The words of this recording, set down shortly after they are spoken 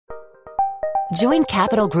Join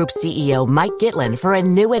Capital Group CEO Mike Gitlin for a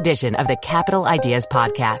new edition of the Capital Ideas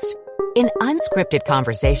Podcast. In unscripted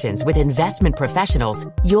conversations with investment professionals,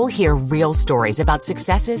 you'll hear real stories about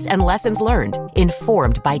successes and lessons learned,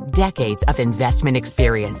 informed by decades of investment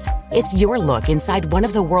experience. It's your look inside one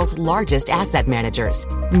of the world's largest asset managers.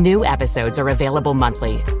 New episodes are available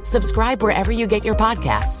monthly. Subscribe wherever you get your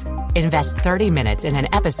podcasts. Invest 30 minutes in an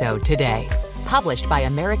episode today. Published by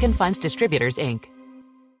American Funds Distributors, Inc.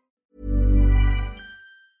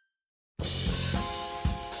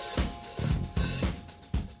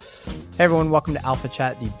 Hey everyone, welcome to Alpha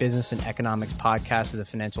Chat, the business and economics podcast of the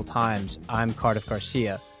Financial Times. I'm Cardiff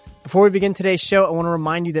Garcia. Before we begin today's show, I want to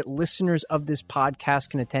remind you that listeners of this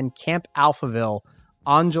podcast can attend Camp Alphaville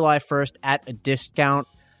on July 1st at a discount.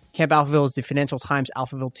 Camp Alphaville is the Financial Times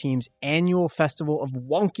Alphaville team's annual festival of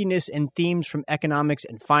wonkiness and themes from economics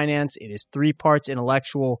and finance. It is 3 parts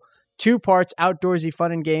intellectual, 2 parts outdoorsy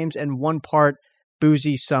fun and games, and 1 part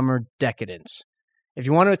boozy summer decadence. If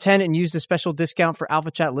you want to attend and use the special discount for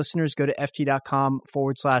Alpha Chat listeners, go to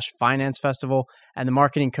ft.com/finance festival. And the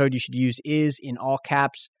marketing code you should use is, in all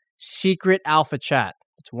caps, Secret Alpha Chat.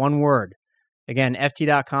 It's one word. Again,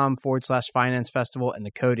 ft.com/finance festival. And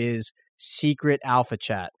the code is Secret Alpha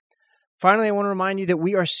Chat. Finally, I want to remind you that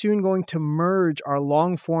we are soon going to merge our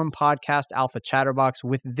long-form podcast, Alpha Chatterbox,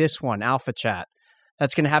 with this one, Alpha Chat.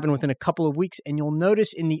 That's going to happen within a couple of weeks, and you'll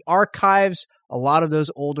notice in the archives, a lot of those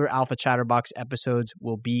older Alpha Chatterbox episodes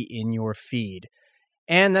will be in your feed.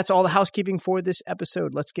 And that's all the housekeeping for this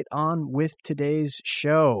episode. Let's get on with today's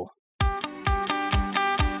show.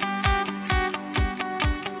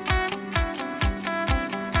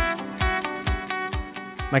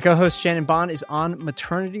 My co-host Shannon Bond is on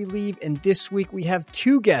maternity leave, and this week we have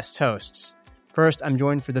 2 guest hosts. First, I'm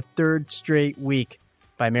joined for the 3rd straight week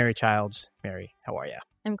by Mary Childs. Mary, how are you?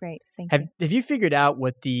 I'm great. Thank you. Have you figured out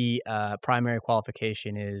what the primary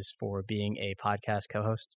qualification is for being a podcast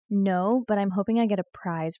co-host? No, but I'm hoping I get a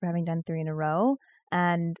prize for having done 3 in a row.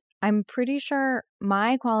 And I'm pretty sure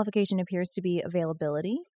my qualification appears to be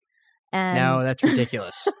availability. And No, that's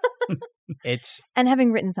ridiculous. And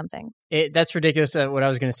having written something. That's ridiculous. What I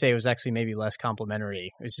was going to say was actually maybe less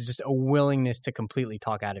complimentary. It's just a willingness to completely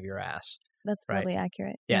talk out of your ass. That's probably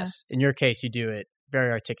accurate. Yes. Yeah. In your case, you do it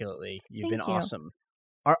very articulately. You've been Thank you. Awesome.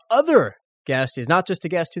 Our other guest is not just a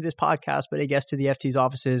guest to this podcast, but a guest to the FT's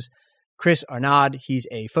offices, Chris Arnaud. He's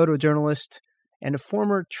a photojournalist and a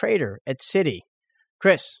former trader at Citi.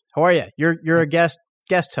 Chris, how are you? You're a guest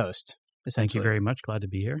host. Thank you very much. Glad to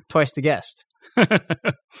be here. Twice the guest.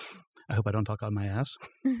 I hope I don't talk on my ass.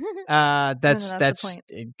 That's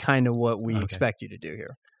kind of what we expect you to do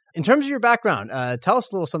here. In terms of your background, tell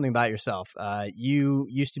us a little something about yourself. You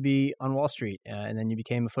used to be on Wall Street, and then you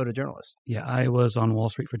became a photojournalist. Yeah, I was on Wall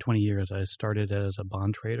Street for 20 years. I started as a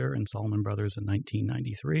bond trader in Salomon Brothers in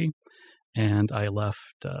 1993, and I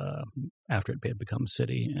left after it had become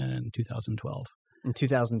Citi in 2012. In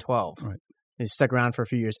 2012? Right. You stuck around for a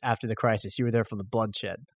few years after the crisis. You were there for the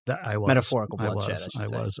bloodshed. I was. Metaphorical bloodshed, I should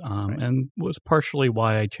say. I was, and was partially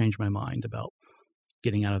why I changed my mind about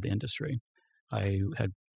getting out of the industry. I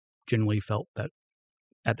had generally felt that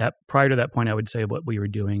prior to that point, I would say what we were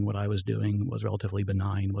doing, what I was doing was relatively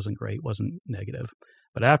benign, wasn't great, wasn't negative.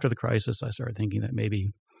 But after the crisis, I started thinking that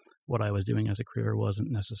maybe what I was doing as a career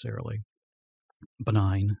wasn't necessarily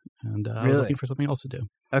benign, and I was looking for something else to do.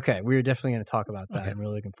 Okay, we're definitely going to talk about that. Okay. I'm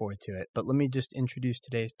really looking forward to it. But let me just introduce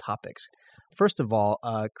today's topics. First of all,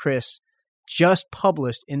 Chris just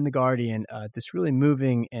published in The Guardian this really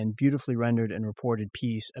moving and beautifully rendered and reported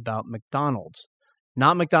piece about McDonald's.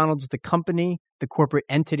 Not McDonald's, the company, the corporate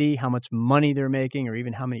entity, how much money they're making, or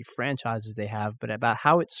even how many franchises they have, but about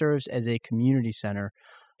how it serves as a community center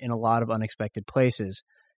in a lot of unexpected places.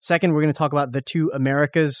 Second, we're going to talk about the 2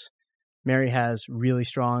 Americas. Mary has really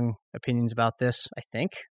strong opinions about this, I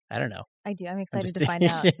think. I don't know. I do. I'm excited to find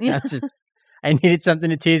out. I needed something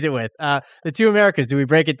to tease it with. The 2 Americas, do we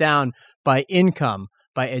break it down by income,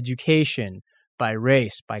 by education, by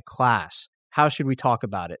race, by class? How should we talk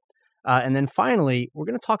about it? And then finally, we're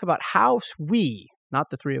going to talk about how we, not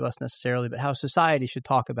the 3 of us necessarily, but how society should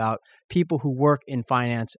talk about people who work in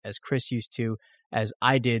finance, as Chris used to, as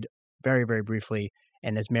I did very, very briefly,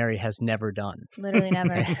 and as Mary has never done. Literally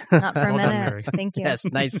never. Not for a Well done, minute. Mary. Thank you. Yes,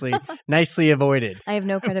 nicely avoided. I have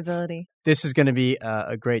no credibility. This is going to be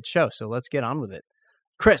a great show, so let's get on with it.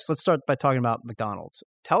 Chris, let's start by talking about McDonald's.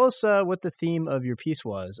 Tell us what the theme of your piece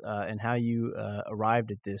was and how you arrived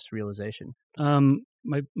at this realization.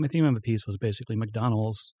 My theme of the piece was basically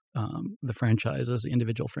McDonald's, the franchises, the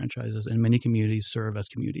individual franchises in many communities serve as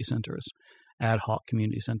community centers, ad hoc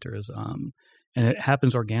community centers. And it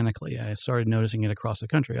happens organically. I started noticing it across the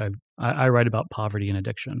country. I write about poverty and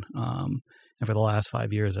addiction. And for the last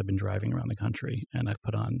 5 years, I've been driving around the country, and I've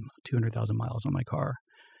put on 200,000 miles on my car.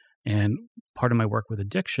 And part of my work with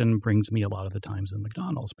addiction brings me a lot of the times in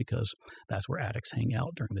McDonald's because that's where addicts hang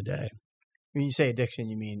out during the day. When you say addiction,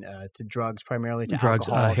 you mean to drugs primarily, to drugs,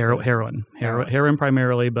 alcohol? Heroin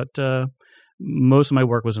primarily, but most of my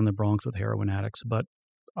work was in the Bronx with heroin addicts. But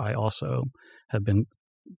I also have been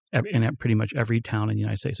in pretty much every town in the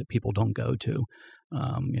United States that people don't go to,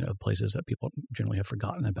 places that people generally have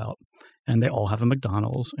forgotten about. And they all have a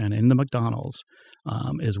McDonald's, and in the McDonald's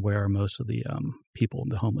is where most of the people,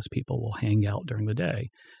 the homeless people, will hang out during the day.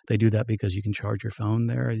 They do that because you can charge your phone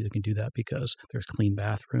there. You can do that because there's clean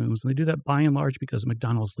bathrooms. And they do that by and large because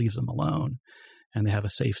McDonald's leaves them alone, and they have a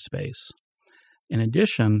safe space. In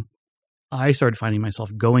addition, I started finding myself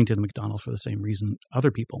going to the McDonald's for the same reason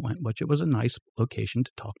other people went, which it was a nice location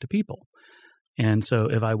to talk to people. And so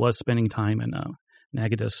if I was spending time in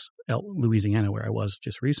Natchitoches, Louisiana, where I was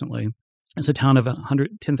just recently, it's a town of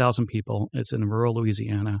 110,000 people. It's in rural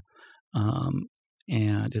Louisiana, and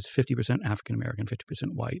it's 50% African-American,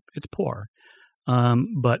 50% white. It's poor.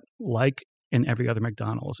 But like in every other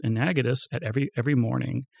McDonald's, in Natchitoches, at every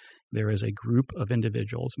morning, there is a group of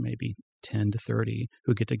individuals, maybe 10 to 30,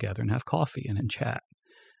 who get together and have coffee and chat.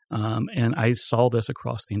 And I saw this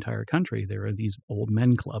across the entire country. There are these old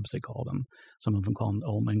men clubs, they call them. Some of them call them the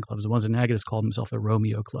old men clubs. The ones in Natchitoches called themselves the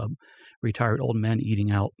Romeo Club, retired old men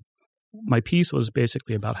eating out. My piece was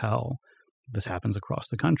basically about how this happens across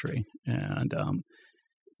the country. And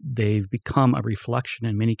they've become a reflection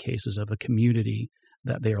in many cases of the community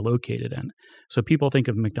that they are located in. So people think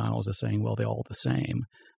of McDonald's as saying, well, they're all the same.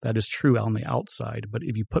 That is true on the outside. But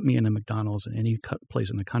if you put me in a McDonald's in any place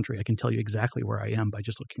in the country, I can tell you exactly where I am by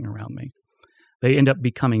just looking around me. They end up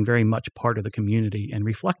becoming very much part of the community and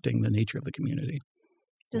reflecting the nature of the community.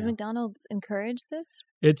 Does McDonald's encourage this?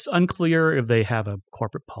 It's unclear if they have a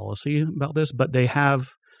corporate policy about this, but they've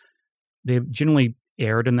generally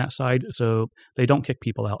erred in that side, so they don't kick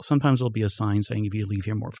people out. Sometimes there'll be a sign saying if you leave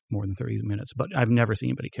here more than 30 minutes, but I've never seen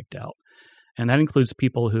anybody kicked out. And that includes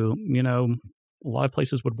people who, a lot of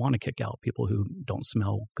places would want to kick out, people who don't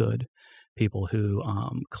smell good, people who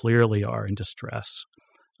clearly are in distress.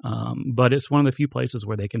 But it's one of the few places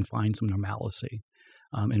where they can find some normalcy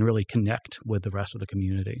and really connect with the rest of the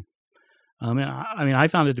community. I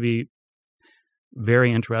found it to be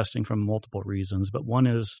very interesting from multiple reasons, but one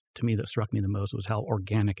is, to me, that struck me the most was how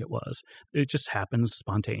organic it was. It just happens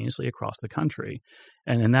spontaneously across the country.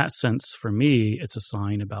 And in that sense, for me, it's a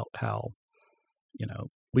sign about how,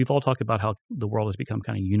 we've all talked about how the world has become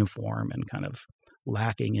kind of uniform and kind of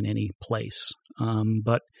lacking in any place.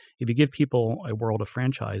 But if you give people a world of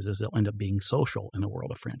franchises, they'll end up being social in a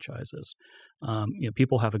world of franchises.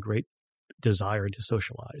 People have a great desire to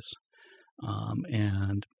socialize.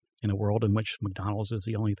 And in a world in which McDonald's is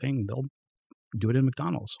the only thing, they'll do it in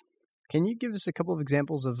McDonald's. Can you give us a couple of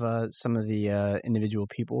examples of some of the individual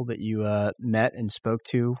people that you met and spoke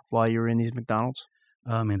to while you were in these McDonald's?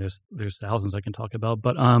 There's thousands I can talk about,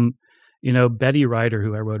 but Betty Ryder,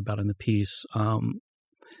 who I wrote about in the piece,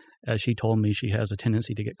 as she told me, she has a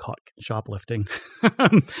tendency to get caught shoplifting.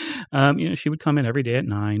 She would come in every day at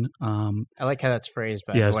 9. I like how that's phrased,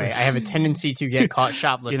 by the way. I have a tendency to get caught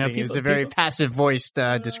shoplifting. It's a very passive-voiced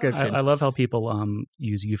description. I love how people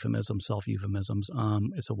use euphemisms, self-euphemisms.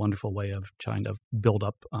 It's a wonderful way of trying to build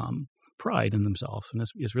up pride in themselves, and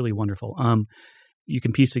it's really wonderful.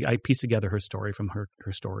 I piece together her story from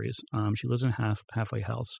her stories. She lives in a halfway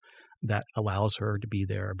house that allows her to be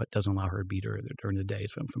there, but doesn't allow her to be there during the day.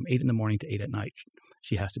 So from 8 in the morning to 8 at night,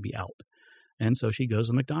 she has to be out. And so she goes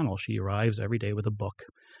to McDonald's. She arrives every day with a book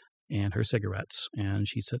and her cigarettes, and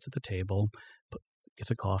she sits at the table, gets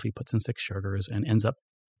a coffee, puts in 6 sugars, and ends up,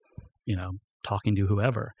 talking to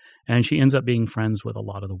whoever. And she ends up being friends with a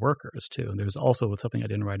lot of the workers too. And there's also something I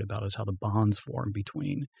didn't write about is how the bonds form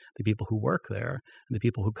between the people who work there and the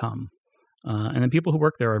people who come. And the people who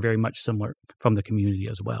work there are very much similar from the community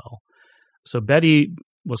as well. So Betty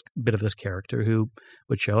was a bit of this character who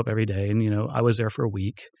would show up every day. And, I was there for a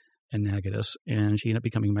week in Natchitoches, and she ended up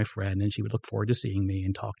becoming my friend, and she would look forward to seeing me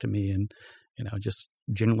and talk to me. And, just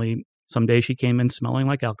generally, some days she came in smelling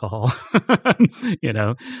like alcohol,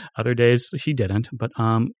 other days she didn't. But,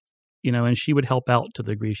 and she would help out to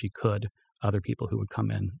the degree she could other people who would come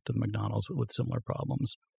in to the McDonald's with similar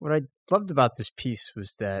problems. What I loved about this piece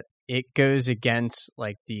was that it goes against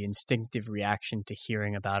like the instinctive reaction to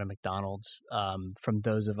hearing about a McDonald's from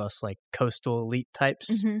those of us like coastal elite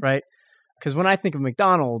types, right? Because when I think of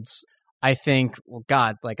McDonald's, I think, well,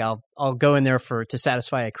 God, like I'll go in there to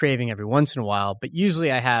satisfy a craving every once in a while, but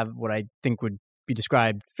usually I have what I think would be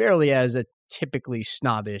described fairly as a typically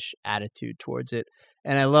snobbish attitude towards it.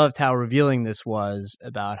 And I loved how revealing this was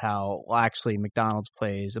about how, well, actually McDonald's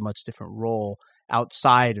plays a much different role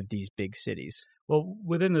outside of these big cities. Well,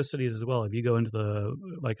 within the cities as well. If you go into the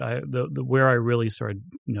where I really started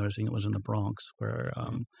noticing it was in the Bronx, where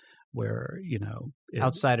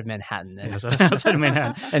outside of Manhattan, then. Yeah, outside of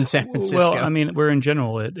Manhattan and San Francisco. Well, I mean, where in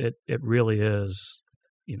general it really is.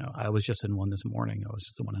 I was just in one this morning. I was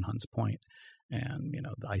just in one in Hunts Point, and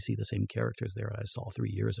I see the same characters there I saw 3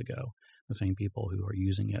 years ago. The same people who are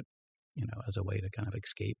using it, as a way to kind of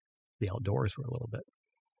escape the outdoors for a little bit,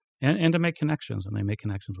 and to make connections, and they make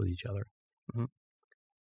connections with each other. Mm-hmm.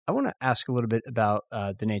 I want to ask a little bit about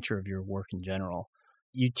the nature of your work in general.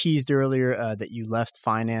 You teased earlier that you left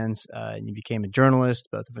finance and you became a journalist,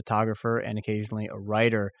 both a photographer and occasionally a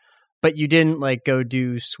writer, but you didn't go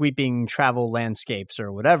do sweeping travel landscapes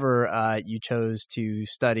or whatever. You chose to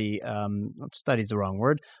study, study is the wrong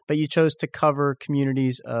word, but you chose to cover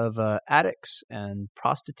communities of addicts and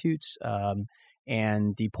prostitutes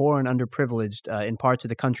and the poor and underprivileged in parts of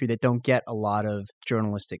the country that don't get a lot of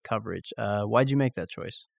journalistic coverage. Why'd you make that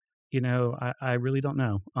choice? I really don't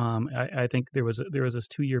know. I think there was this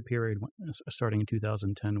 2-year period starting in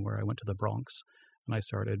 2010 where I went to the Bronx and I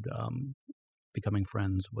started becoming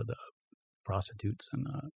friends with prostitutes and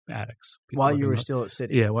addicts. While you were still at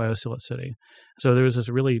City? Yeah, while I was still at City. So there was this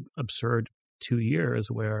really absurd 2 years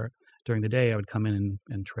where during the day I would come in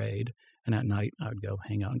and trade, and at night I would go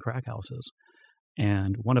hang out in crack houses.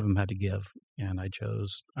 And one of them had to give, and I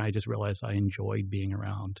just realized I enjoyed being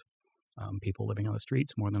around people living on the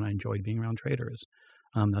streets more than I enjoyed being around traders.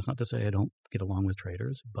 That's not to say I don't get along with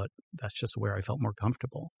traders, but that's just where I felt more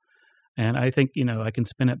comfortable. And I think, I can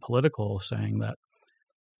spin it political saying that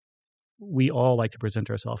we all like to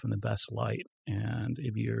present ourselves in the best light. And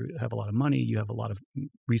if you have a lot of money, you have a lot of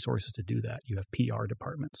resources to do that. You have PR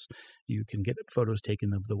departments. You can get photos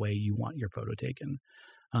taken of the way you want your photo taken.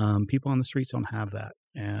 People on the streets don't have that.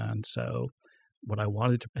 And so what I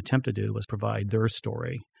wanted to attempt to do was provide their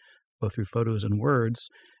story, both through photos and words,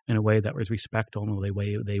 in a way that was respectful in the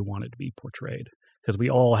way they wanted to be portrayed. Because we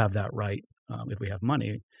all have that right. If we have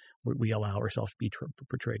money, we allow ourselves to be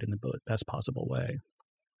portrayed in the best possible way.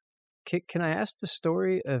 Can I ask the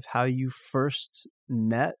story of how you first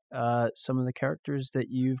met some of the characters that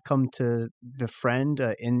you've come to befriend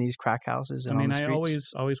in these crack houses and on the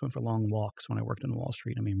streets? I always went for long walks when I worked in Wall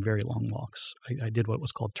Street. Very long walks. I did what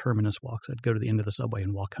was called terminus walks. I'd go to the end of the subway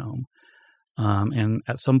and walk home. And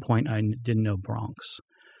at some point, I didn't know Bronx.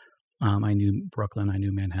 I knew Brooklyn, I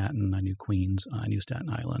knew Manhattan, I knew Queens, I knew Staten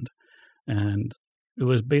Island. And it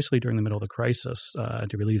was basically during the middle of the crisis,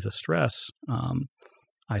 to relieve the stress,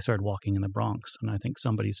 I started walking in the Bronx. And I think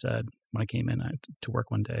somebody said, when I came in to work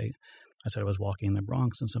one day, I said I was walking in the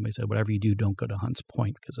Bronx, and somebody said, whatever you do, don't go to Hunts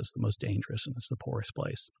Point because it's the most dangerous and it's the poorest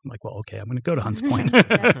place. I'm like, well, okay, I'm going to go to Hunts Point.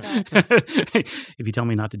 If you tell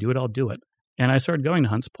me not to do it, I'll do it. And I started going to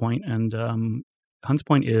Hunts Point, and Hunts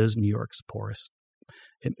Point is New York's poorest.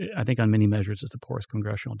 I think on many measures, it's the poorest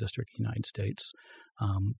congressional district in the United States.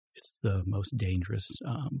 It's the most dangerous.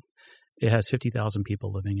 It has 50,000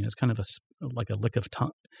 people living in it. It's kind of like a lick of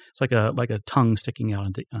tongue. It's like a tongue sticking out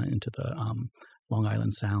into the Long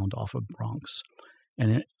Island Sound off of Bronx.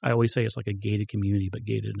 And I always say it's like a gated community, but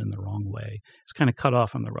gated in the wrong way. It's kind of cut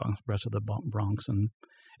off from the rest of the Bronx, and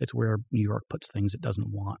it's where New York puts things it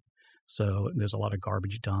doesn't want. So there's a lot of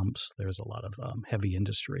garbage dumps. There's a lot of heavy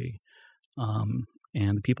industry.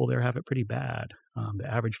 And the people there have it pretty bad. The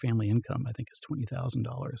average family income, I think, is $20,000.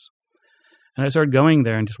 And I started going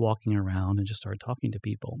there and just walking around and just started talking to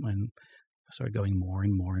people. And I started going more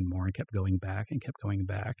and more and more and kept going back and kept going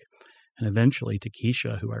back. And eventually to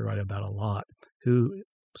Keisha, who I write about a lot, who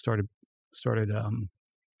started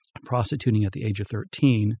prostituting at the age of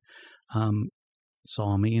 13,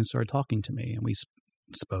 saw me and started talking to me. And we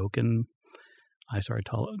spoke, and I started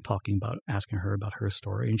asking her about her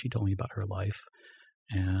story, and she told me about her life.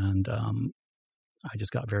 And I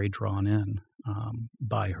just got very drawn in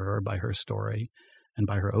by her story, and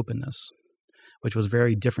by her openness, which was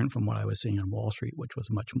very different from what I was seeing on Wall Street, which was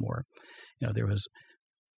much more,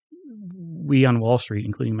 we on Wall Street,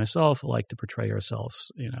 including myself, like to portray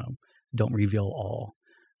ourselves, don't reveal all.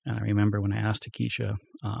 And I remember when I asked Keisha,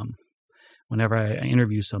 whenever I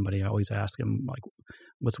interview somebody, I always ask them,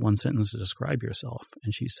 what's one sentence to describe yourself?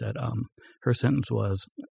 And she said, her sentence was,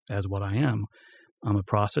 as what I am. I'm a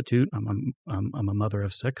prostitute, I'm a mother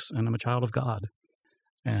of 6, and I'm a child of God.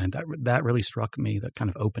 And that really struck me, that kind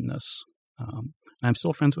of openness. And I'm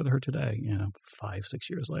still friends with her today, 5-6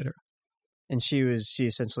 years later. And she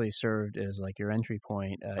essentially served as like your entry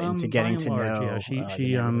point into getting to large, know.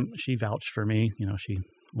 Yeah, she vouched for me. She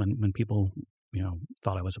when people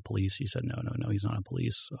thought I was a police, she said no, he's not a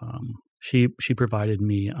police. She provided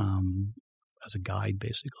me as a guide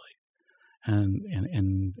basically, and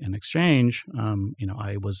in exchange,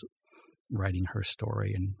 I was writing her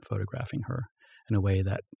story and photographing her in a way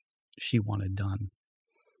that she wanted done.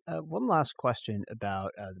 One last question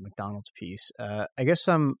about the McDonald's piece. I guess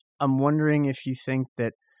I'm wondering if you think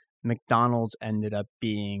that McDonald's ended up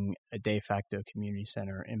being a de facto community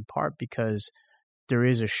center in part because there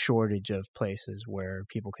is a shortage of places where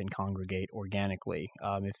people can congregate organically.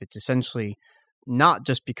 If it's essentially not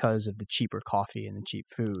just because of the cheaper coffee and the cheap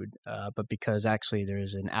food, but because actually there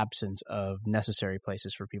is an absence of necessary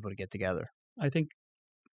places for people to get together. I think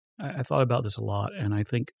I thought about this a lot, and I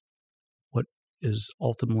think what is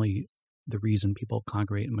ultimately the reason people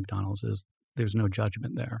congregate in McDonald's is there's no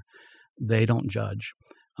judgment there. They don't judge.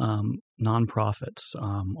 Nonprofits,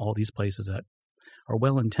 all these places that are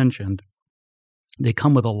well-intentioned, they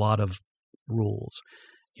come with a lot of rules.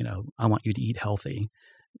 I want you to eat healthy,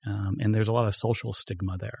 and there's a lot of social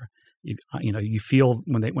stigma there. You feel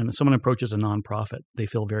when someone approaches a nonprofit, they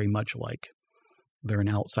feel very much like they're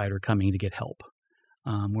an outsider coming to get help.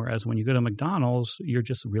 Whereas when you go to McDonald's, you're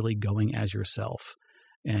just really going as yourself,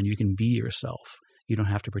 and you can be yourself. You don't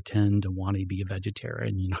have to pretend to want to be a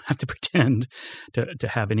vegetarian. You don't have to pretend to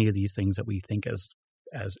have any of these things that we think as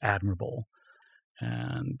admirable.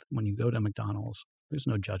 And when you go to McDonald's, there's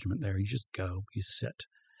no judgment there. You just go, you sit,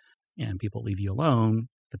 and people leave you alone.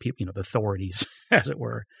 The people, the authorities, as it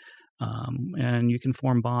were, and you can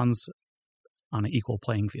form bonds on an equal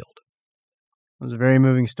playing field. It was a very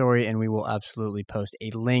moving story, and we will absolutely post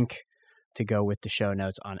a link to go with the show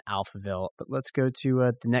notes on Alphaville. But let's go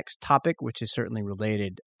to the next topic, which is certainly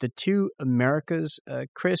related. The two Americas.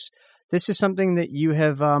 Chris, this is something that you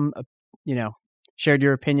have, shared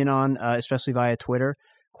your opinion on, especially via Twitter,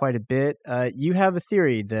 quite a bit. You have a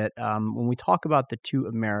theory that when we talk about the two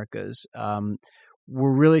Americas,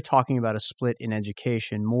 we're really talking about a split in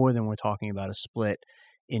education more than we're talking about a split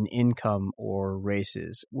in income or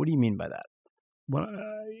races. What do you mean by that? Well,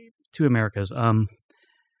 two Americas.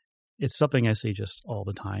 It's something I say just all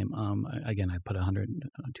the time. Again, I put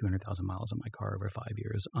 200,000 miles on my car over 5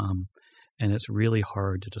 years. And it's really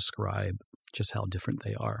hard to describe just how different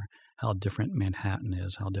they are, how different Manhattan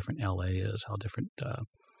is, how different LA is, how different,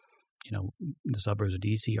 the suburbs of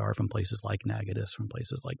DC are from places like Natchitoches, from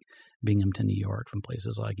places like Binghamton, New York, from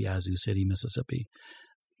places like Yazoo City, Mississippi.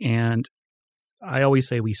 And I always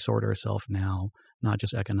say we sort ourselves now, not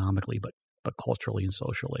just economically, but culturally and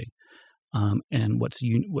socially. And what's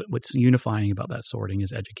unifying about that sorting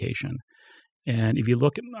is education. And if you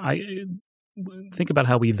look at, think about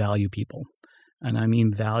how we value people, and I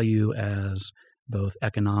mean value as both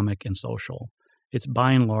economic and social. It's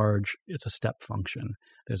by and large, it's a step function.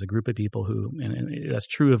 There's a group of people who, and that's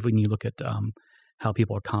true of when you look at how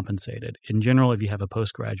people are compensated. In general, if you have a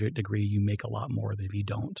postgraduate degree, you make a lot more than if you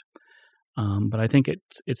don't. But I think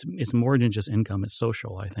it's more than just income; it's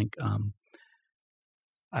social. I think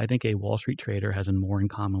a Wall Street trader has more in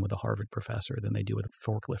common with a Harvard professor than they do with a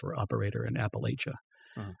forklift operator in Appalachia.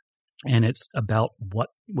 Uh-huh. And it's about what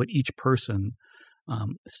each person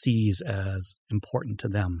sees as important to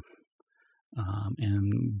them.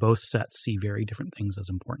 And both sets see very different things as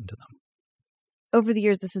important to them. Over the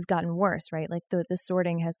years, this has gotten worse, right? Like the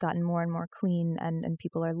sorting has gotten more and more clean, and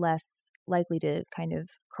people are less likely to kind of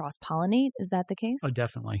cross-pollinate. Is that the case? Oh,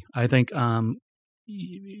 definitely. I think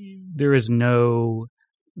there's no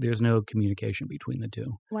communication between the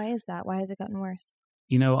two. Why is that? Why has it gotten worse?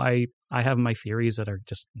 I have my theories that are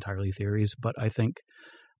just entirely theories, but I think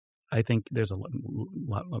there's a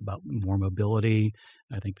lot about more mobility.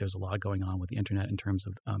 I think there's a lot going on with the internet in terms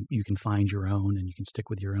of you can find your own and you can stick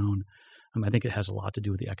with your own. I think it has a lot to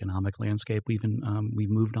do with the economic landscape. We've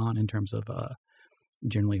moved on in terms of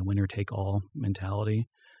generally a winner-take-all mentality.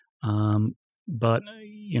 But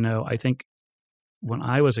I think when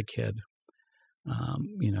I was a kid,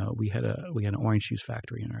 we had an orange juice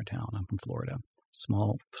factory in our town. I'm from Florida.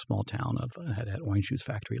 Small town had orange juice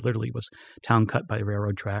factory. It literally was town cut by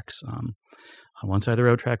railroad tracks. On one side of the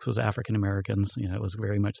railroad tracks was African Americans. It was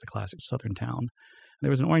very much the classic Southern town. There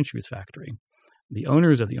was an orange juice factory. The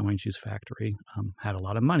owners of the orange juice factory had a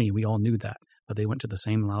lot of money. We all knew that, but they went to the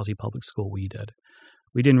same lousy public school we did.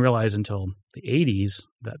 We didn't realize until the 80s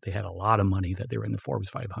that they had a lot of money, that they were in the Forbes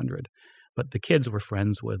 500. But the kids were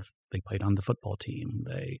friends with. They played on the football team.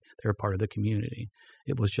 They were part of the community.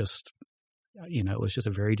 It was just. It was just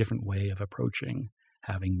a very different way of approaching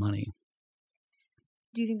having money.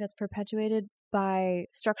 Do you think that's perpetuated by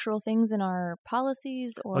structural things in our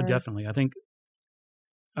policies? Or Oh, definitely. I think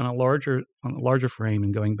on a larger frame,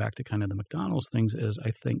 and going back to kind of the McDonald's things, is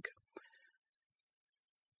I think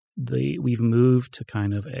we've moved to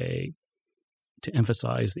kind of to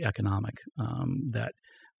emphasize the economic, that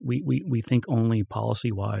we think only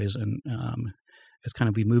policy wise, and it's kind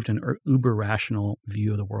of, we moved to an uber rational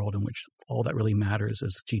view of the world in which all that really matters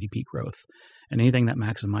is GDP growth, and anything that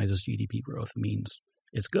maximizes GDP growth means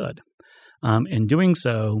it's good. In doing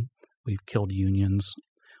so, we've killed unions.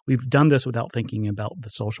 We've done this without thinking about the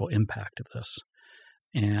social impact of this,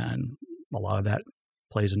 and a lot of that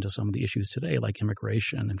plays into some of the issues today, like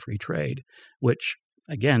immigration and free trade, which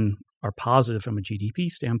again are positive from a GDP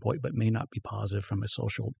standpoint, but may not be positive from a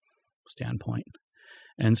social standpoint.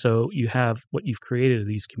 And so you have what you've created,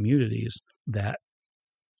 these communities that,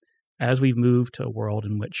 as we've moved to a world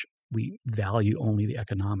in which we value only the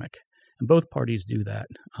economic, and both parties do that,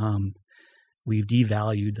 we've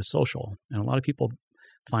devalued the social. And a lot of people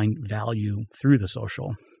find value through the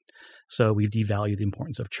social. So we've devalued the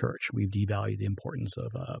importance of church. We've devalued the importance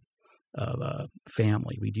of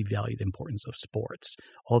family. We devalue the importance of sports.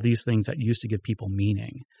 All these things that used to give people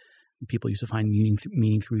meaning. People used to find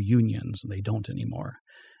meaning through unions, and they don't anymore.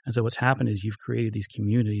 And so what's happened is you've created these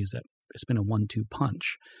communities that it's been a 1-2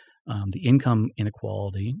 punch. The income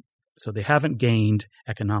inequality, so they haven't gained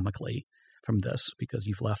economically from this because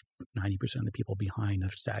you've left 90% of the people behind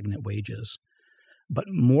of stagnant wages. But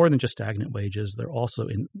more than just stagnant wages, they're also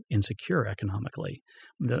insecure economically.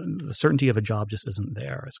 The certainty of a job just isn't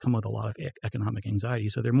there. It's come with a lot of economic anxiety,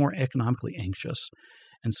 so they're more economically anxious.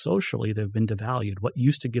 And socially, they've been devalued. What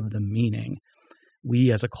used to give them meaning,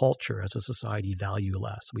 we as a culture, as a society, value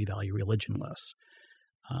less. We value religion less.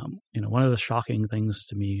 One of the shocking things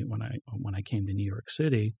to me when I came to New York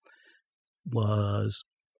City was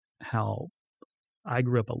how I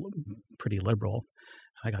grew up pretty liberal.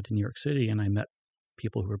 I got to New York City and I met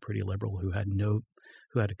people who were pretty liberal who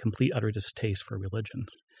had a complete utter distaste for religion,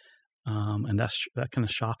 and that kind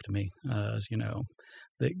of shocked me. As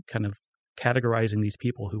they kind of categorizing these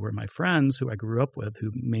people who were my friends, who I grew up with, who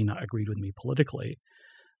may not agreed with me politically,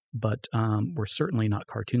 but were certainly not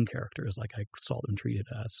cartoon characters like I saw them treated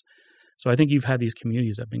as. So I think you've had these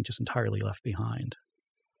communities that have been just entirely left behind.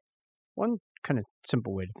 One kind of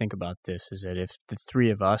simple way to think about this is that if the three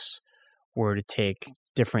of us were to take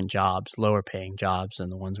different jobs, lower paying jobs than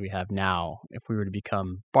the ones we have now, if we were to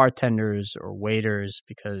become bartenders or waiters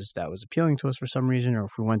because that was appealing to us for some reason, or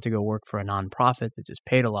if we went to go work for a nonprofit that just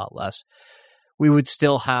paid a lot less, we would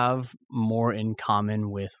still have more in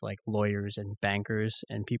common with like lawyers and bankers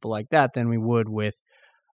and people like that than we would with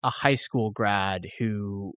a high school grad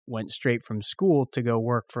who went straight from school to go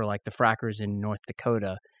work for like the frackers in North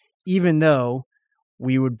Dakota, even though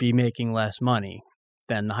we would be making less money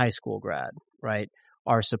than the high school grad, right?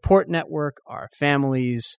 Our support network, our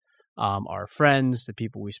families, our friends, the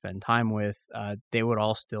people we spend time with, they would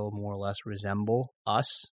all still more or less resemble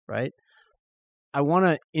us, right? I want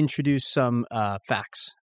to introduce some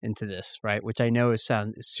facts into this, right? Which I know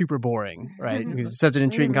sounds super boring, right? Because it's such an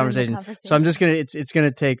intriguing conversation. So I'm just going to, it's going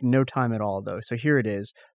to take no time at all though. So here it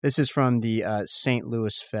is. This is from the St.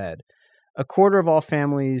 Louis Fed. A quarter of all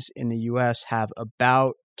families in the U.S. have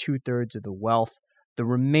about 2/3 of the wealth. The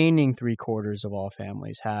remaining 3/4 of all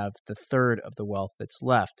families have the third of the wealth that's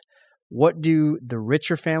left. What do the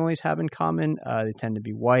richer families have in common? They tend to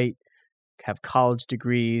be white, have college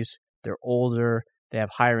degrees, they're older, they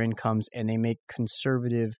have higher incomes, and they make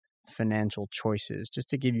conservative financial choices, just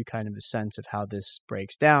to give you kind of a sense of how this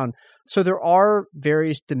breaks down. So there are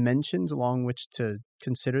various dimensions along which to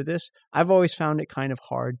consider this. I've always found it kind of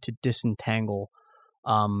hard to disentangle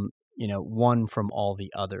one from all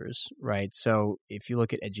the others, right? So if you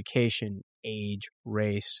look at education, age,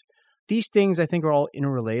 race, these things I think are all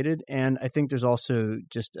interrelated. And I think there's also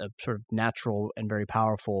just a sort of natural and very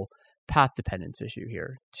powerful path dependence issue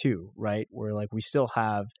here too, right? Where like it's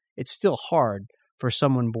still hard for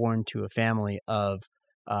someone born to a family of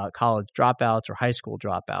college dropouts or high school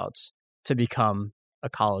dropouts to become a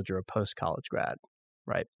college or a post-college grad,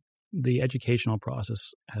 right? The educational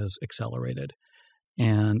process has accelerated.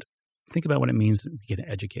 And think about what it means to get an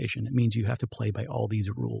education. It means you have to play by all these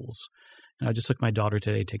rules. And I just took my daughter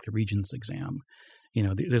today to take the Regents exam.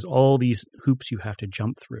 There's all these hoops you have to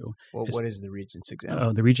jump through. Well, what is the Regents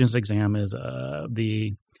exam? The Regents exam is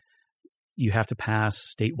you have to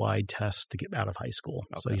pass statewide tests to get out of high school.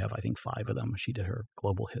 Okay. So you have, I think, 5 of them. She did her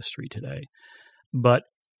global history today. But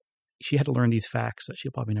she had to learn these facts that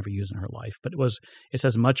she'll probably never use in her life. But it's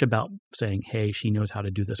as much about saying, hey, she knows how to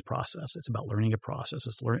do this process. It's about learning a process.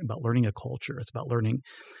 It's about learning a culture. It's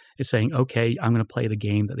saying, okay, I'm going to play the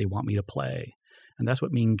game that they want me to play. And that's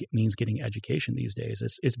what means getting education these days.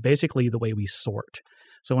 It's basically the way we sort.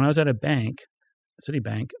 So when I was at a bank,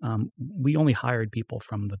 Citibank, we only hired people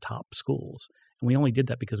from the top schools. And we only did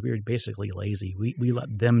that because we were basically lazy. We let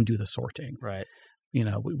them do the sorting. Right.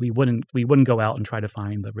 We wouldn't go out and try to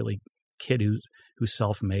find the really kid who's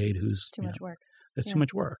self-made, who's too much work. It's too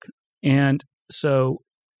much work. And so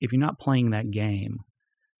if you're not playing that game,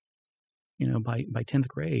 by 10th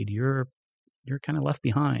grade, you're kind of left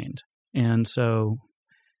behind. And so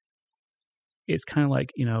it's kind of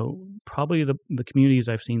like, probably the communities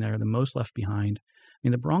I've seen that are the most left behind. I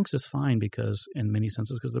mean, the Bronx is fine because, in many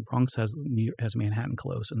senses, because the Bronx has Manhattan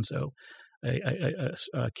close. And so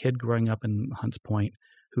a kid growing up in Hunts Point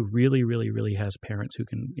who really, really, really has parents who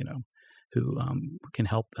can, who can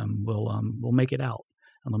help them will make it out.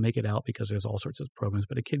 And they'll make it out because there's all sorts of programs.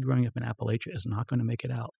 But a kid growing up in Appalachia is not going to make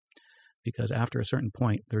it out because after a certain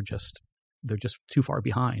point, they're just too far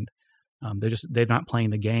behind. They're not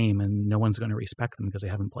playing the game, and no one's going to respect them because they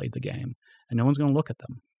haven't played the game, and no one's going to look at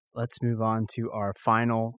them. Let's move on to our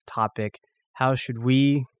final topic. How should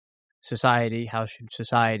society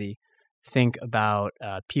think about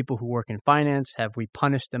people who work in finance? Have we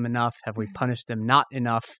punished them enough? Have we punished them not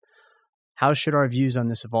enough? How should our views on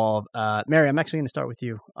this evolve? Mary, I'm actually going to start with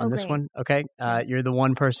you on this one. Okay. You're the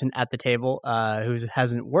one person at the table who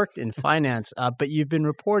hasn't worked in finance, but you've been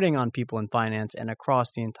reporting on people in finance and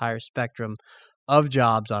across the entire spectrum of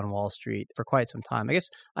jobs on Wall Street for quite some time. I guess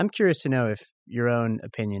I'm curious to know if your own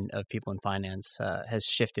opinion of people in finance has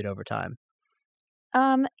shifted over time.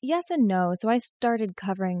 Yes and no. So I started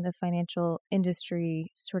covering the financial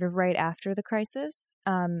industry sort of right after the crisis.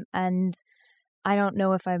 And I don't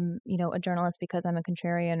know if I'm, a journalist because I'm a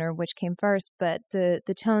contrarian or which came first, but the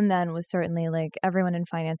tone then was certainly like everyone in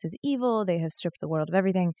finance is evil. They have stripped the world of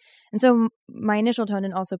everything. And so my initial tone,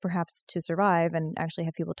 and also perhaps to survive and actually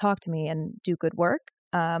have people talk to me and do good work,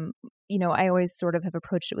 I always sort of have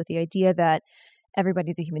approached it with the idea that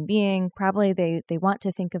everybody's a human being. Probably they want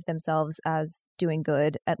to think of themselves as doing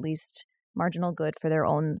good, at least marginal good for their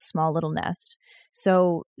own small little nest.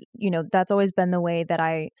 So, that's always been the way that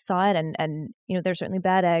I saw it. And there's certainly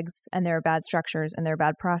bad eggs and there are bad structures and there are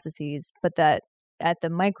bad processes, but that at the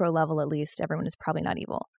micro level, at least, everyone is probably not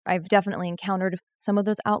evil. I've definitely encountered some of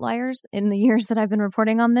those outliers in the years that I've been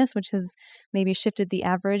reporting on this, which has maybe shifted the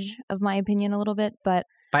average of my opinion a little bit. But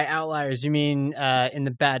by outliers, you mean in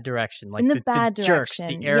the bad direction, like in the bad jerks,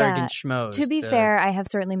 direction, the arrogant schmoes. To be fair, I have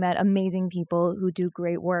certainly met amazing people who do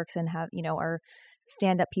great works and have, are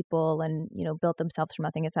stand-up people and, built themselves from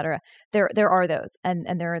nothing, et cetera. There are those, and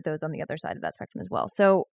there are those on the other side of that spectrum as well.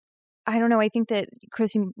 So I don't know. I think that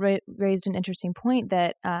Chris, you raised an interesting point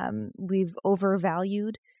that we've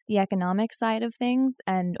overvalued the economic side of things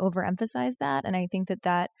and overemphasized that, and I think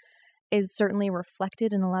that is certainly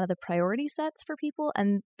reflected in a lot of the priority sets for people.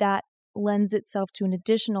 And that lends itself to an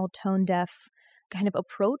additional tone deaf kind of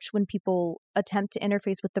approach when people attempt to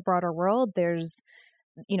interface with the broader world. There's,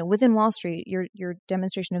 within Wall Street, your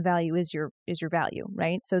demonstration of value is your value,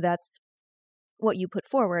 right? So that's what you put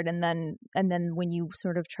forward. And then when you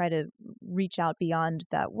sort of try to reach out beyond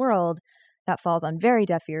that world, that falls on very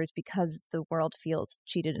deaf ears because the world feels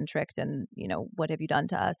cheated and tricked and, what have you done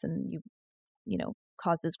to us? And you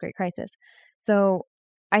caused this great crisis. So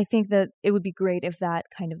I think that it would be great if that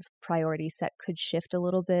kind of priority set could shift a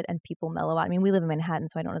little bit and people mellow out. I mean, we live in Manhattan,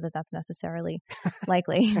 so I don't know that that's necessarily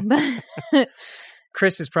likely.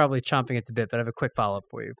 Chris is probably chomping at the bit, but I have a quick follow-up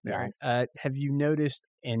for you, Mary. Yes. Have you noticed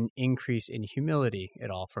an increase in humility at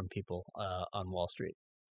all from people on Wall Street?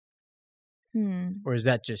 Or is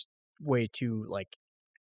that just way too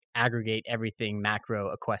aggregate everything, macro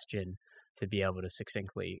a question to be able to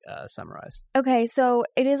succinctly summarize? Okay, so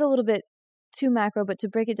it is a little bit too macro, but to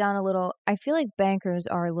break it down a little, I feel like bankers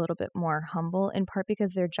are a little bit more humble, in part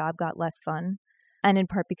because their job got less fun, and in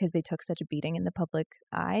part because they took such a beating in the public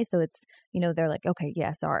eye. So it's, they're like, okay,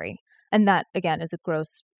 yeah, sorry. And that, again, is a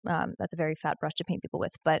gross, that's a very fat brush to paint people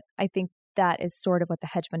with. But I think that is sort of what the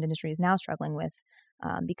hedge fund industry is now struggling with,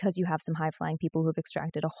 because you have some high-flying people who have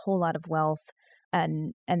extracted a whole lot of wealth,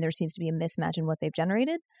 and there seems to be a mismatch in what they've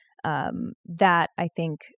generated. That I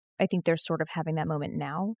think they're sort of having that moment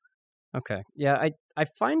now. Okay. Yeah, I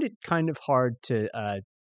find it kind of hard to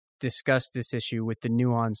discuss this issue with the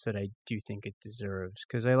nuance that I do think it deserves,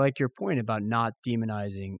 because I like your point about not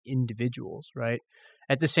demonizing individuals, right?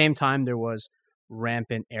 At the same time, there was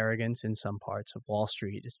rampant arrogance in some parts of Wall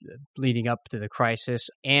Street leading up to the crisis,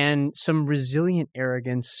 and some resilient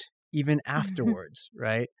arrogance even afterwards,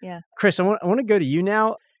 right? Yeah. Chris, I want to go to you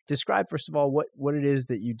now. Describe, first of all, what it is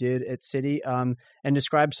that you did at Citi, and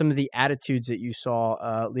describe some of the attitudes that you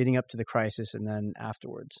saw leading up to the crisis and then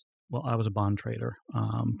afterwards. Well, I was a bond trader,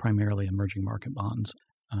 primarily emerging market bonds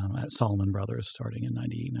at Salomon Brothers starting in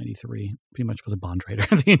 1993. Pretty much was a bond trader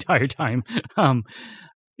the entire time.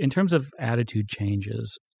 In terms of attitude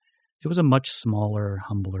changes, it was a much smaller,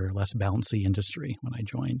 humbler, less bouncy industry when I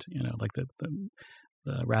joined. Like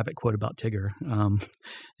the rabbit quote about Tigger.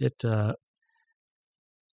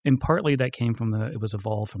 And partly that came from it was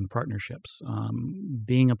evolved from partnerships.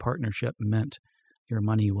 Being a partnership meant your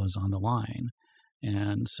money was on the line.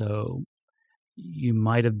 And so you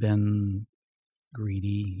might have been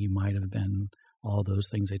greedy, you might have been all those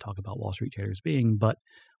things they talk about Wall Street traders being, but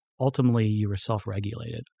ultimately you were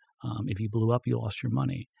self-regulated. If you blew up, you lost your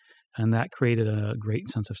money. And that created a great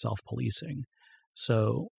sense of self-policing.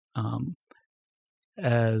 So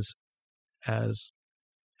as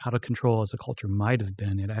out of control as the culture might have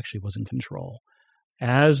been, it actually was in control.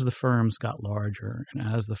 As the firms got larger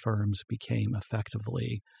and as the firms became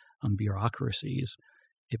effectively bureaucracies,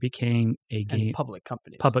 it became a game. And public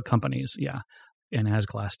companies. Public companies, yeah. And as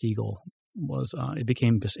Glass-Steagall was, it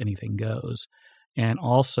became just anything goes. And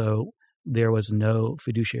also, there was no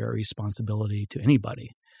fiduciary responsibility to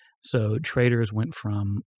anybody. So traders went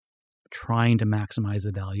from trying to maximize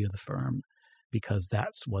the value of the firm because that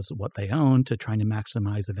was what they owned to trying to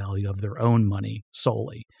maximize the value of their own money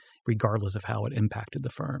solely, regardless of how it impacted the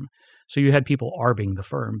firm. So you had people arbing the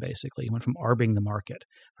firm, basically. You went from arbing the market,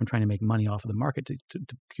 from trying to make money off of the market to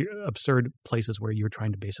absurd places where you were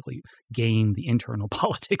trying to basically game the internal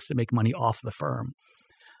politics to make money off the firm.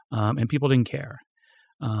 And people didn't care.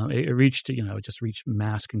 It reached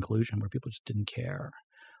mass conclusion where people just didn't care.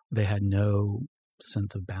 They had no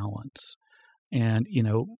sense of balance. And,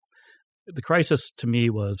 the crisis to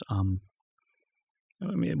me was,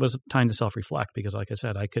 it was time to self-reflect because, like I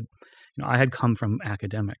said, I had come from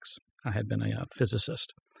academics. I had been a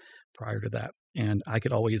physicist prior to that. And I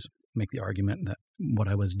could always make the argument that what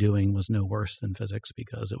I was doing was no worse than physics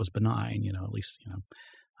because it was benign, at least,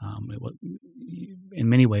 it was, in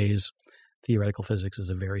many ways, theoretical physics is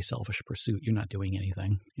a very selfish pursuit. You're not doing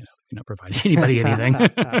anything, you're not providing anybody anything.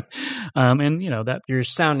 And, that you're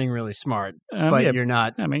sounding really smart, but you're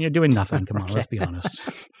not. I mean, you're doing nothing. Come on, let's be honest.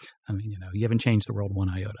 I mean, you haven't changed the world one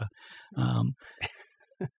iota.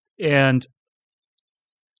 And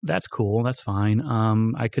that's cool. That's fine.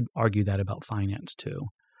 I could argue that about finance too.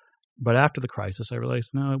 But after the crisis, I realized,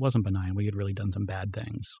 no, it wasn't benign. We had really done some bad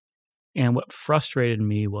things. And what frustrated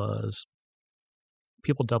me was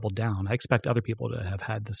people doubled down. I expect other people to have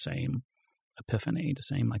had the same epiphany, the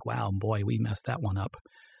same like, wow, boy, we messed that one up.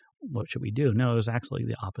 What should we do? No, it was actually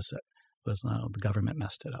the opposite. It was no, the government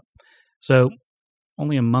messed it up. So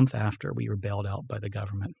only a month after we were bailed out by the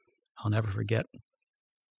government, I'll never forget,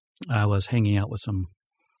 I was hanging out with some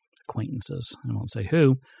acquaintances, I won't say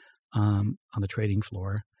who, on the trading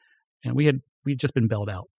floor. And we'd just been bailed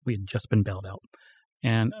out.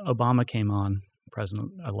 And Obama came on,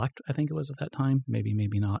 President-elect, I think it was at that time, maybe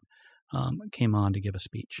not, came on to give a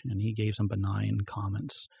speech. And he gave some benign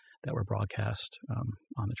comments that were broadcast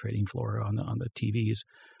on the trading floor, on the TVs,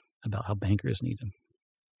 about how bankers need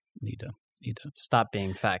to stop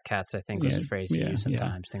being fat cats, I think was the phrase he used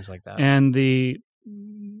sometimes, things like that. And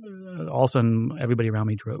all of a sudden, everybody around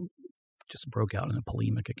me just broke out in a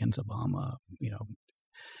polemic against Obama,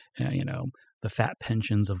 the fat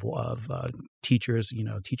pensions of teachers.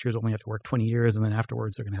 Teachers only have to work 20 years, and then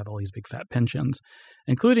afterwards they're going to have all these big fat pensions,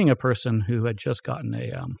 including a person who had just gotten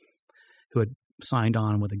who had signed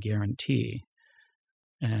on with a guarantee,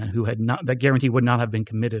 and who had not. That guarantee would not have been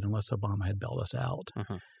committed unless Obama had bailed us out.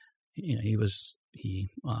 Uh-huh. He was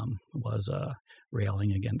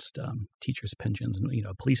railing against teachers' pensions, and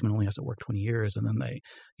a policeman only has to work 20 years, and then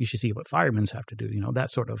you should see what firemen have to do.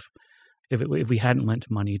 That sort of. If we hadn't lent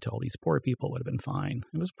money to all these poor people, it would have been fine.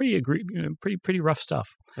 It was pretty rough stuff.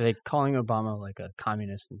 Are they calling Obama like a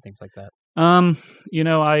communist and things like that?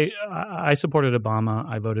 I supported Obama.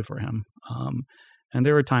 I voted for him. And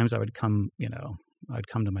there were times I would come, I'd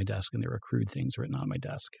come to my desk and there were crude things written on my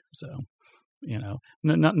desk. So,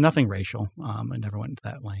 nothing racial. I never went into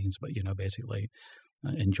that lanes, but basically.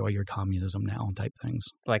 Enjoy your communism now type things.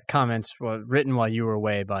 Like comments written while you were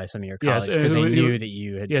away by some of your colleagues because they knew that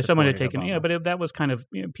you had someone had taken Obama. But that was kind of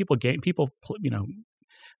people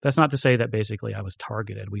that's not to say that basically I was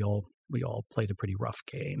targeted. We all played a pretty rough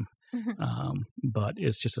game. Mm-hmm. But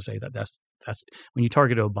it's just to say that that's when you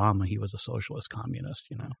target Obama, he was a socialist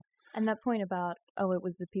communist, And that point about, it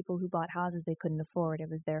was the people who bought houses they couldn't afford, it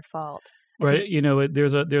was their fault. Right.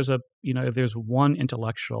 There's if there's one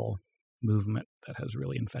intellectual movement that has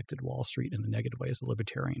really infected Wall Street in a negative way is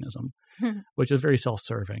libertarianism, which is very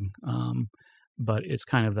self-serving. But it's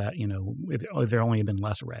kind of that, if there only had been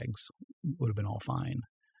less regs, would have been all fine.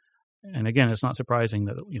 And again, it's not surprising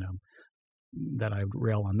that, that I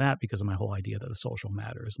rail on that because of my whole idea that the social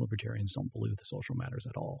matters. Libertarians don't believe the social matters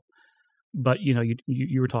at all. But,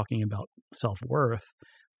 you were talking about self-worth.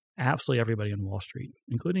 Absolutely everybody on Wall Street,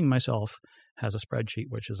 including myself, has a spreadsheet,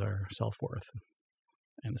 which is our self-worth.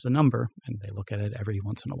 And it's a number, and they look at it every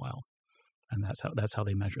once in a while. And that's how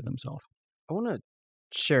they measure themselves. I want to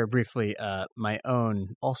share briefly my own,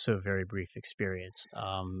 also very brief experience.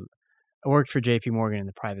 I worked for JP Morgan in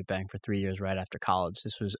the private bank for 3 years right after college.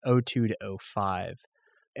 This was 2002 to 2005.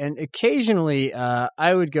 And occasionally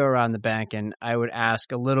I would go around the bank and I would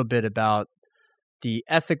ask a little bit about the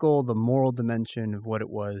ethical, the moral dimension of what it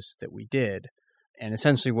was that we did. And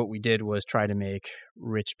essentially what we did was try to make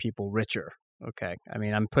rich people richer. Okay. I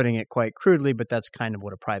mean, I'm putting it quite crudely, but that's kind of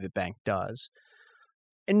what a private bank does.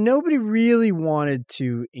 And nobody really wanted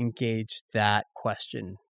to engage that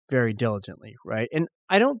question very diligently, right? And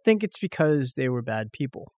I don't think it's because they were bad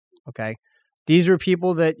people, okay? These were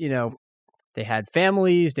people that, they had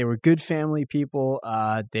families, they were good family people,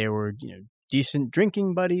 they were, decent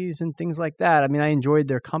drinking buddies and things like that. I mean, I enjoyed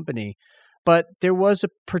their company, but there was a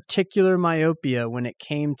particular myopia when it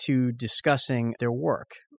came to discussing their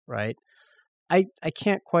work, right? I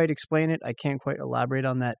can't quite explain it. I can't quite elaborate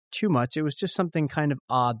on that too much. It was just something kind of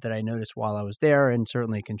odd that I noticed while I was there and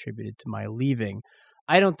certainly contributed to my leaving.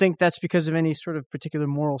 I don't think that's because of any sort of particular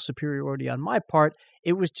moral superiority on my part.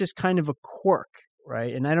 It was just kind of a quirk,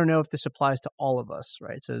 right? And I don't know if this applies to all of us,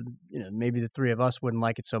 right? So, maybe the three of us wouldn't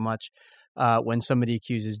like it so much. When somebody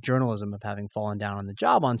accuses journalism of having fallen down on the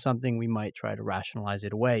job on something, we might try to rationalize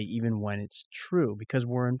it away, even when it's true, because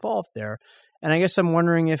we're involved there. And I guess I'm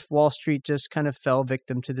wondering if Wall Street just kind of fell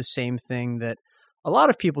victim to the same thing that a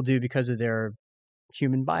lot of people do because of their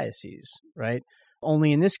human biases, right?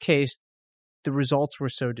 Only in this case, the results were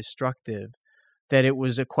so destructive that it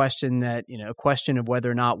was a question that, a question of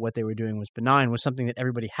whether or not what they were doing was benign was something that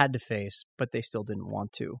everybody had to face, but they still didn't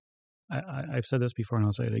want to. I've said this before and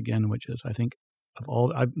I'll say it again, which is I think of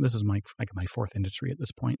all, this is my fourth industry at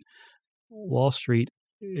this point. Wall Street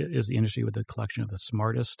is the industry with the collection of the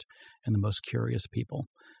smartest and the most curious people.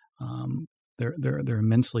 They're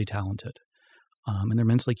immensely talented, and they're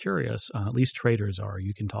immensely curious. At least traders are.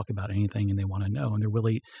 You can talk about anything, and they want to know. And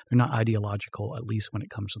they're not ideological. At least when it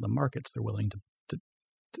comes to the markets, they're willing to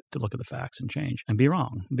look at the facts and change and be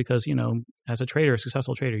wrong. Because as a trader, a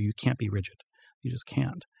successful trader, you can't be rigid. You just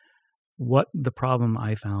can't. What the problem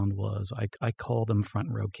I found was I call them front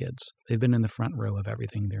row kids. They've been in the front row of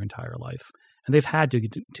everything their entire life. And they've had to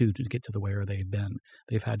get to the where they've been.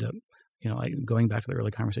 They've had to, going back to the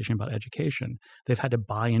early conversation about education, they've had to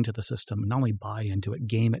buy into the system, not only buy into it,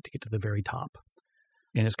 game it to get to the very top.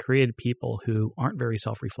 And it's created people who aren't very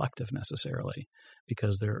self-reflective necessarily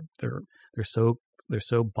because they're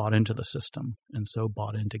so bought into the system and so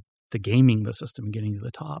bought into gaming the system and getting to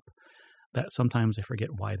the top that sometimes they forget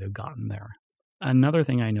why they've gotten there. Another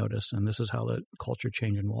thing I noticed, and this is how the culture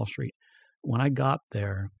changed in Wall Street, when I got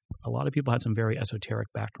there, a lot of people had some very esoteric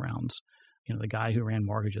backgrounds. The guy who ran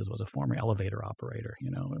mortgages was a former elevator operator,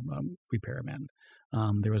 repairman.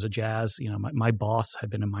 There was a jazz, my boss had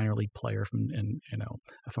been a minor league player from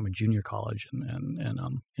a junior college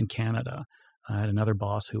in Canada. I had another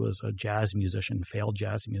boss who was a jazz musician, failed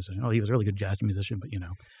jazz musician. Oh, he was a really good jazz musician, but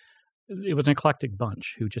it was an eclectic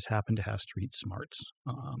bunch who just happened to have street smarts.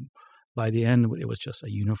 By the end, it was just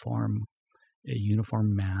a uniform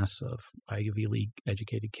mass of Ivy League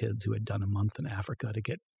educated kids who had done a month in Africa to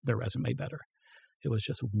get their resume better. It was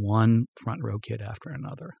just one front row kid after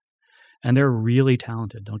another. And they're really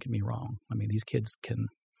talented, don't get me wrong. I mean, these kids can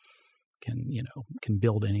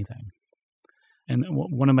build anything. And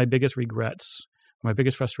one of my biggest regrets, my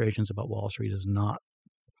biggest frustrations about Wall Street is not,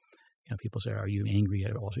 people say, are you angry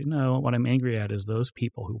at Wall Street? No, what I'm angry at is those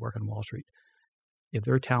people who work on Wall Street, if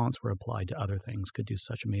their talents were applied to other things, could do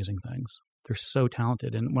such amazing things. They're so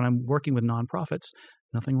talented. And when I'm working with nonprofits,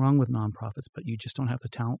 nothing wrong with nonprofits, but you just don't have the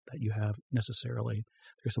talent that you have necessarily.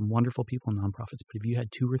 There's some wonderful people in nonprofits, but if you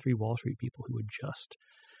had 2 or 3 Wall Street people who would just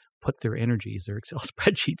put their energies, their Excel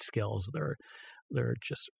spreadsheet skills, their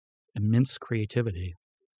just immense creativity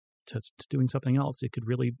to doing something else, it could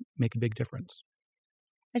really make a big difference.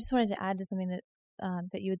 I just wanted to add to something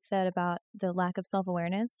that you had said about the lack of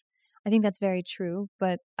self-awareness. I think that's very true,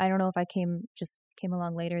 but I don't know if I came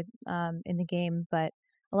along later in the game, but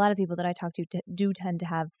a lot of people that I talk to do tend to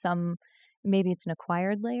have some, maybe it's an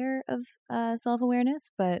acquired layer of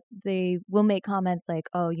self-awareness, but they will make comments like,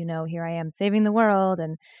 oh, here I am saving the world,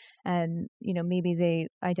 and maybe they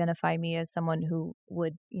identify me as someone who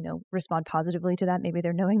would, respond positively to that. Maybe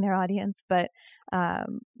they're knowing their audience, but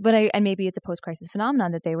maybe it's a post-crisis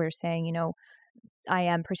phenomenon that they were saying, I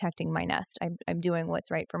am protecting my nest. I'm doing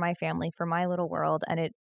what's right for my family, for my little world. And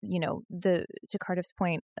it, to Cardiff's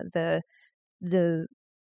point, the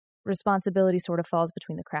responsibility sort of falls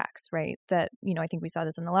between the cracks, right? That, I think we saw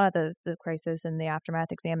this in a lot of the crisis and the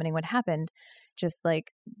aftermath, examining what happened, just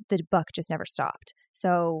like the buck just never stopped.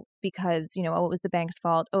 So because, it was the bank's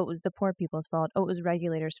fault, it was the poor people's fault, it was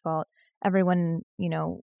regulators' fault, everyone,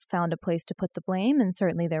 found a place to put the blame. And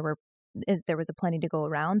certainly there was a plenty to go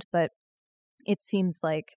around, but it seems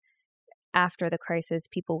like after the crisis,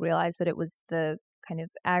 people realized that it was the kind of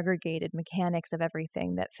aggregated mechanics of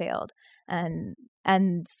everything that failed,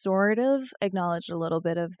 and sort of acknowledged a little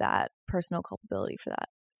bit of that personal culpability for that.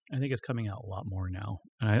 I think it's coming out a lot more now.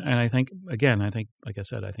 And I think, again, like I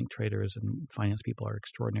said, I think traders and finance people are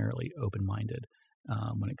extraordinarily open-minded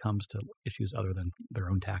when it comes to issues other than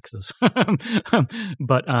their own taxes.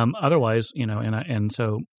 But otherwise,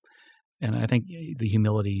 and I think the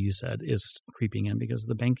humility you said is creeping in, because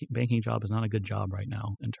the banking job is not a good job right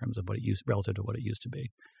now in terms of relative to what it used to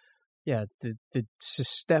be. Yeah, the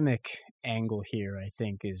systemic angle here, I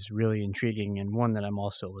think, is really intriguing, and one that I'm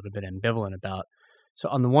also a little bit ambivalent about. So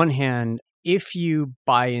on the one hand, if you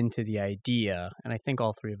buy into the idea, and I think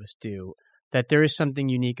all three of us do, that there is something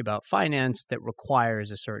unique about finance that requires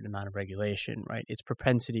a certain amount of regulation, right? Its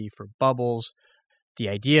propensity for bubbles, the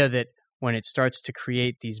idea that when it starts to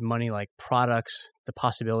create these money-like products, the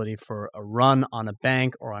possibility for a run on a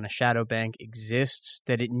bank or on a shadow bank exists,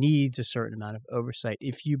 that it needs a certain amount of oversight.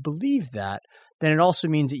 If you believe that, then it also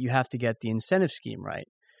means that you have to get the incentive scheme right.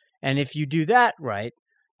 And if you do that right,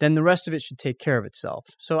 then the rest of it should take care of itself.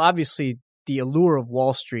 So obviously, the allure of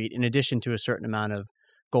Wall Street, in addition to a certain amount of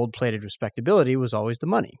gold-plated respectability, was always the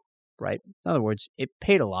money, right? In other words, it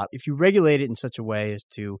paid a lot. If you regulate it in such a way as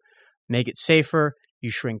to make it safer, you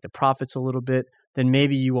shrink the profits a little bit, then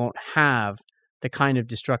maybe you won't have the kind of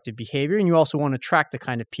destructive behavior. And you also want to attract the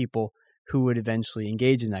kind of people who would eventually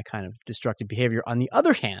engage in that kind of destructive behavior. On the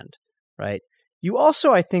other hand, right, you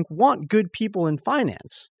also, I think, want good people in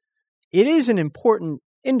finance. It is an important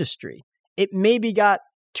industry. It maybe got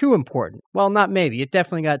too important. Well, not maybe. It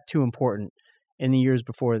definitely got too important in the years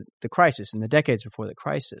before the crisis, in the decades before the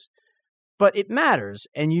crisis. But it matters,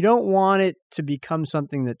 and you don't want it to become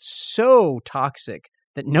something that's so toxic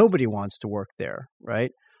that nobody wants to work there,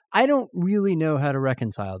 right? I don't really know how to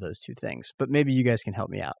reconcile those two things, but maybe you guys can help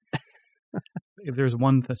me out. If there's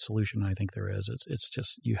one solution, I think there is. It's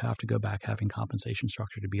just you have to go back having compensation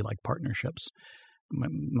structure to be like partnerships.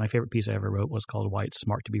 My favorite piece I ever wrote was called "Why It's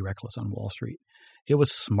Smart to Be Reckless on Wall Street." It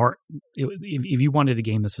was smart. If you wanted to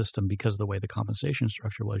game the system because of the way the compensation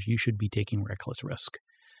structure was, you should be taking reckless risk.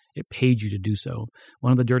 It paid you to do so.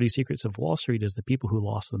 One of the dirty secrets of Wall Street is the people who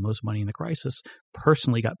lost the most money in the crisis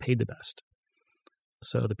personally got paid the best.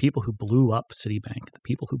 So the people who blew up Citibank, the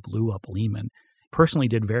people who blew up Lehman, personally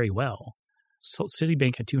did very well. So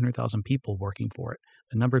Citibank had 200,000 people working for it.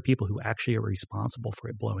 The number of people who actually are responsible for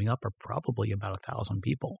it blowing up are probably about 1,000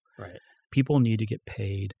 people. Right. People need to get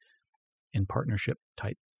paid in partnership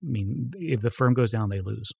type. I mean, if the firm goes down, they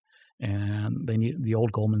lose. And they need the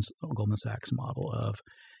old Goldman Sachs model of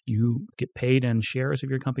you get paid in shares of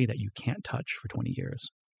your company that you can't touch for 20 years.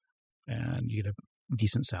 And you get a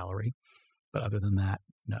decent salary. But other than that,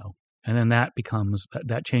 no. And then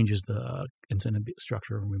that changes the incentive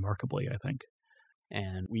structure remarkably, I think.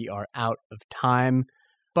 And we are out of time,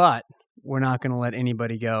 but we're not going to let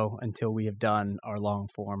anybody go until we have done our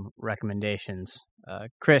long-form recommendations.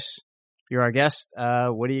 Chris, you're our guest.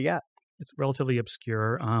 What do you got? It's relatively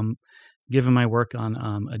obscure. Given my work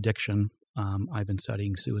on addiction, I've been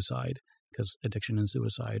studying suicide because addiction and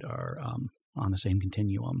suicide are on the same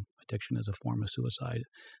continuum. Addiction is a form of suicide.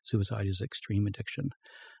 Suicide is extreme addiction.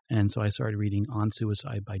 And so I started reading On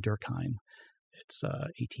Suicide by Durkheim. It's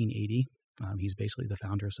 1880. He's basically the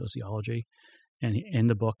founder of sociology. And in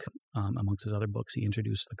the book, amongst his other books, he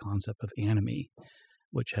introduced the concept of anomie,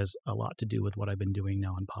 which has a lot to do with what I've been doing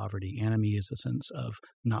now in poverty. Anomie is the sense of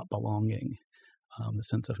not belonging, the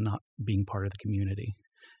sense of not being part of the community.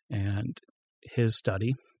 And his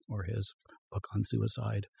study, or his book on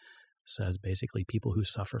suicide, says basically people who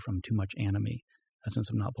suffer from too much anomie, a sense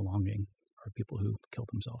of not belonging, are people who kill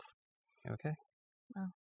themselves. Okay.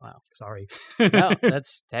 Wow. Sorry. No,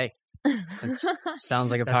 hey. Sounds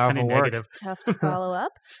like a powerful work. Tough to follow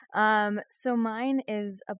up. So mine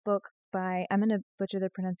is a book by, I'm going to butcher the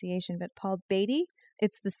pronunciation, but Paul Beatty.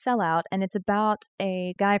 It's The Sellout, and it's about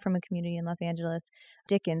a guy from a community in Los Angeles,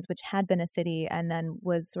 Dickens, which had been a city and then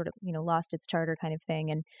was sort of, lost its charter kind of thing.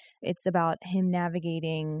 And it's about him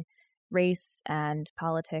navigating race and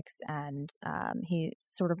politics, and he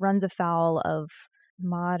sort of runs afoul of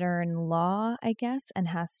modern law, I guess, and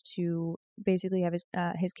has to basically have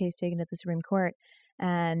his case taken to the Supreme Court.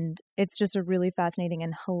 And it's just a really fascinating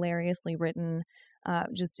and hilariously written,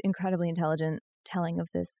 just incredibly intelligent telling of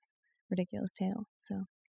this ridiculous tale. So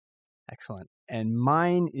excellent. And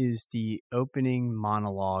mine is the opening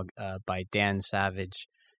monologue by Dan Savage,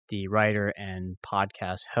 the writer and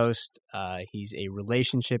podcast host. He's a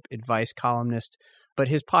relationship advice columnist, but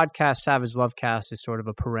his podcast, Savage Lovecast, is sort of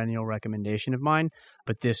a perennial recommendation of mine.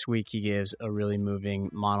 But this week he gives a really moving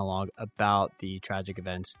monologue about the tragic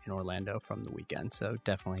events in Orlando from the weekend. So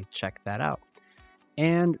definitely check that out.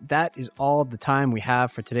 And that is all the time we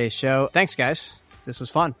have for today's show. Thanks, guys. This was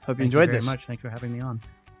fun. Hope you enjoyed this. Thank you very much. Thanks for having me on.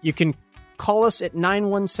 You can call us at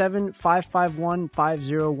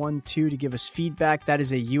 917-551-5012 to give us feedback. That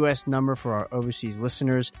is a U.S. number for our overseas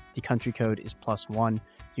listeners. The country code is +1.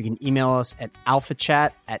 You can email us at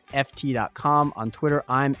alphachat@ft.com. On Twitter,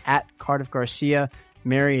 I'm at Cardiff Garcia.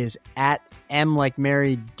 Mary is at M like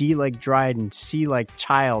Mary, D like Dryden, C like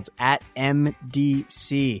Child, at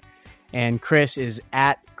MDC. And Chris is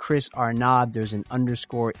at Chris Arnaud. There's an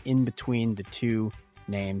underscore in between the two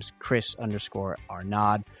names,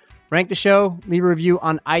 Chris_Arnaud. Rank the show, leave a review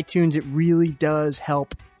on iTunes. It really does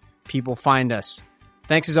help people find us.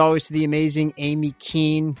 Thanks as always to the amazing Amy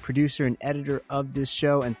Keene, producer and editor of this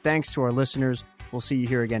show. And thanks to our listeners. We'll see you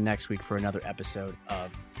here again next week for another episode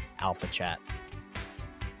of Alpha Chat.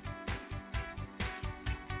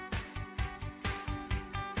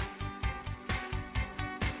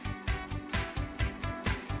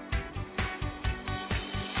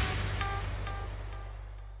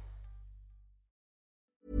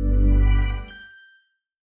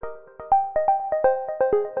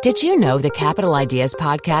 Did you know the Capital Ideas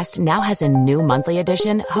podcast now has a new monthly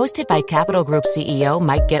edition hosted by Capital Group CEO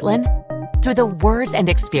Mike Gitlin? Through the words and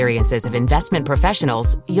experiences of investment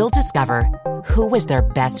professionals, you'll discover who was their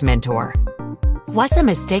best mentor, what's a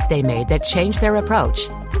mistake they made that changed their approach,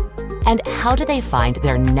 and how do they find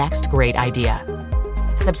their next great idea.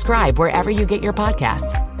 Subscribe wherever you get your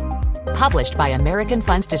podcasts. Published by American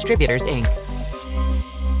Funds Distributors, Inc.